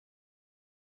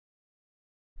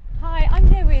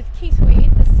Keith Weed,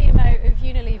 the CMO of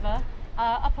Unilever,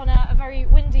 up on a very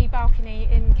windy balcony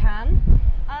in Cannes.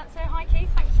 So hi Keith,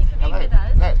 thank you for being with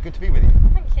us. No, it's good to be with you.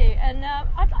 Thank you. And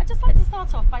I'd just like to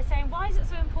start off by saying, why is it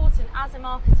so important as a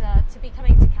marketer to be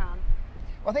coming to Cannes?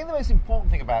 Well, I think the most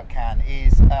important thing about Cannes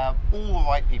is all the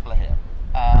right people are here.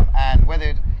 And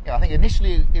whether, I think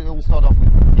initially it all started off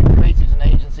with creatives and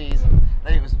agencies, and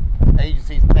then it was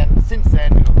agencies, but then since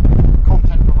then we've got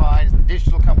content providers, the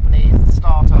digital companies, the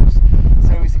startups.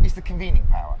 So it's the convening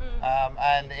power.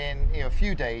 And in a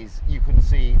few days you can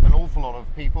see an awful lot of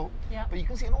people, but you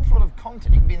can see an awful lot of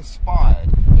content. You can be inspired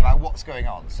by what's going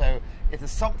on. So if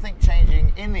there's something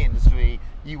changing in the industry,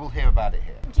 you will hear about it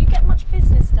here. Do you get much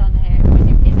business done here, or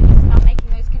is it just about making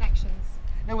those connections?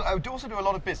 No, I do also do a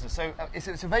lot of business, so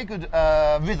it's a very good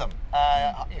rhythm,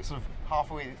 sort of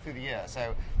halfway through the year.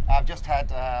 So I've just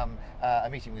had a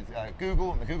meeting with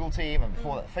Google and the Google team, and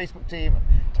before that the Facebook team, and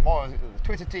tomorrow the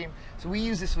Twitter team. So we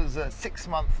use this as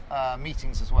 6-month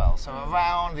meetings as well, so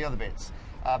around the other bits.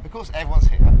 Because everyone's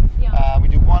here, we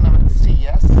do one at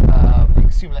CES, the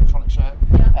Consumer Electronics Show,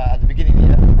 at the beginning of the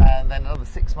year, and then another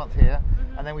 6 months here,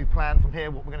 and then we plan from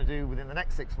here what we're going to do within the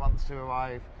next 6 months to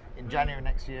arrive in January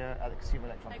next year at the Consumer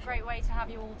Electronics Show. A great way to have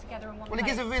you all together in one place. Well, it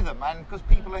gives a rhythm, and because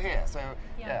people are here, so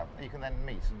you can then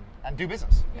meet and do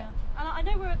business. And I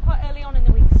know we're quite early on in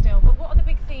the week still, but what are the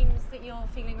big themes that you're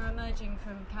feeling are emerging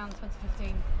from Cannes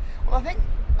 2015? Well, I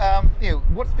think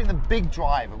what's been the big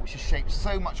driver, which has shaped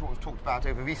so much of what we've talked about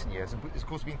over recent years, is of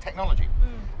course been technology,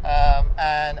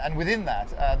 and within that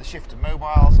the shift to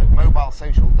mobile, so mobile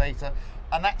social data,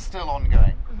 and that's still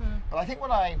ongoing. But I think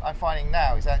what I'm finding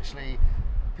now is actually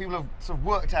people have sort of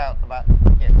worked out about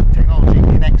technology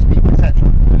connects people, etc.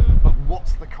 But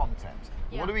what's the content?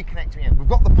 What are we connecting? We've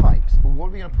got the pipes, but what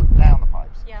are we going to put down the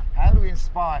pipes? How do we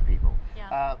inspire people?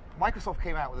 Microsoft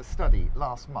came out with a study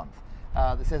last month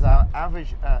that says our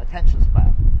average attention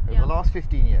span over the last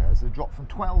 15 years has dropped from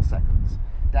 12 seconds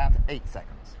down to 8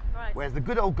 seconds. Whereas the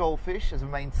good old goldfish has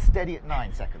remained steady at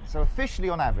 9 seconds. So officially,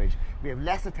 on average, we have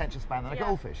less attention span than a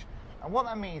goldfish. And what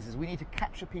that means is we need to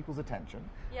capture people's attention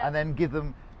and then give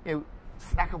them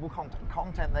snackable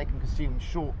content they can consume in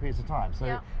short periods of time.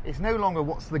 So it's no longer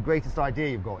what's the greatest idea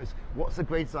you've got, it's what's the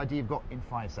greatest idea you've got in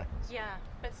 5 seconds.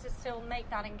 But to still make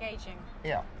that engaging.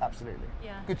 Yeah, absolutely.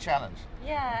 Good challenge.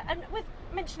 And with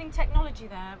mentioning technology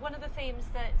there, one of the themes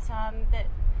that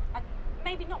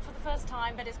maybe not for the first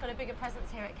time, but it's got a bigger presence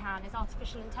here at Cannes, is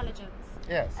artificial intelligence.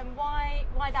 And why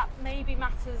that maybe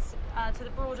matters to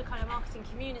the broader kind of marketing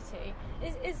community.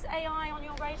 Is AI on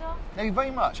your radar? No,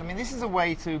 very much. I mean, this is a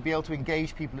way to be able to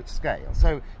engage people at scale.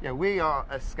 So, we are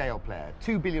a scale player.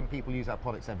 2 billion people use our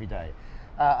products every day.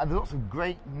 And there's lots of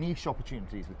great niche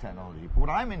opportunities with technology. But what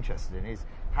I'm interested in is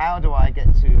how do I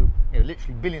get to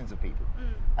literally billions of people?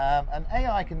 And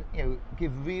AI can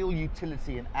give real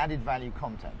utility and added value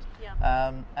content.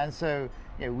 And so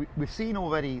we've seen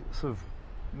already sort of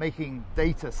making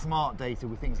data, smart data,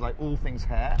 with things like All Things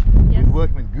Hair. We're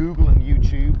working with Google and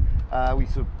YouTube. We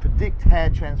sort of predict hair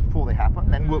trends before they happen,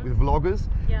 then work with vloggers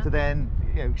to then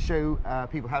show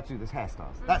people how to do this hairstyle.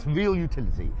 That's real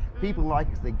utility. People like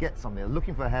it, they get something, they're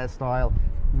looking for a hairstyle,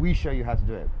 we show you how to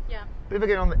do it. But if I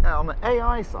get on the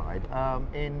AI side,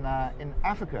 in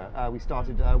Africa we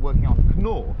started working on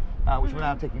Knorr, which we're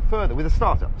now taking further with a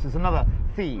startup. So it's another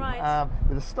theme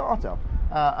with a startup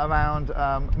around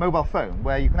mobile phone,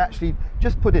 where you can actually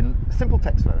just put in a simple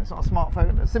text phone. It's not a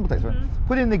smartphone, a simple text phone.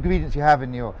 Put in the ingredients you have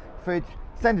in your fridge,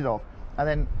 send it off, and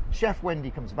then Chef Wendy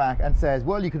comes back and says,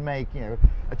 well, you can make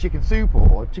a chicken soup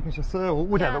or chicken chasseur or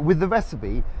whatever with the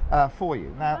recipe for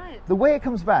you. Now, the way it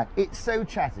comes back, it's so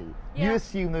chatty. You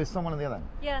assume there's someone on the other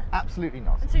end. Absolutely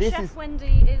not. And so Chef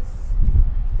Wendy is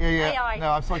AI.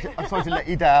 No, I'm sorry to let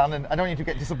you down, and I don't want you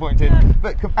to get disappointed.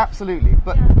 But absolutely.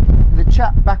 But the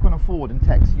chat back on and forward in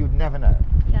text, you'd never know.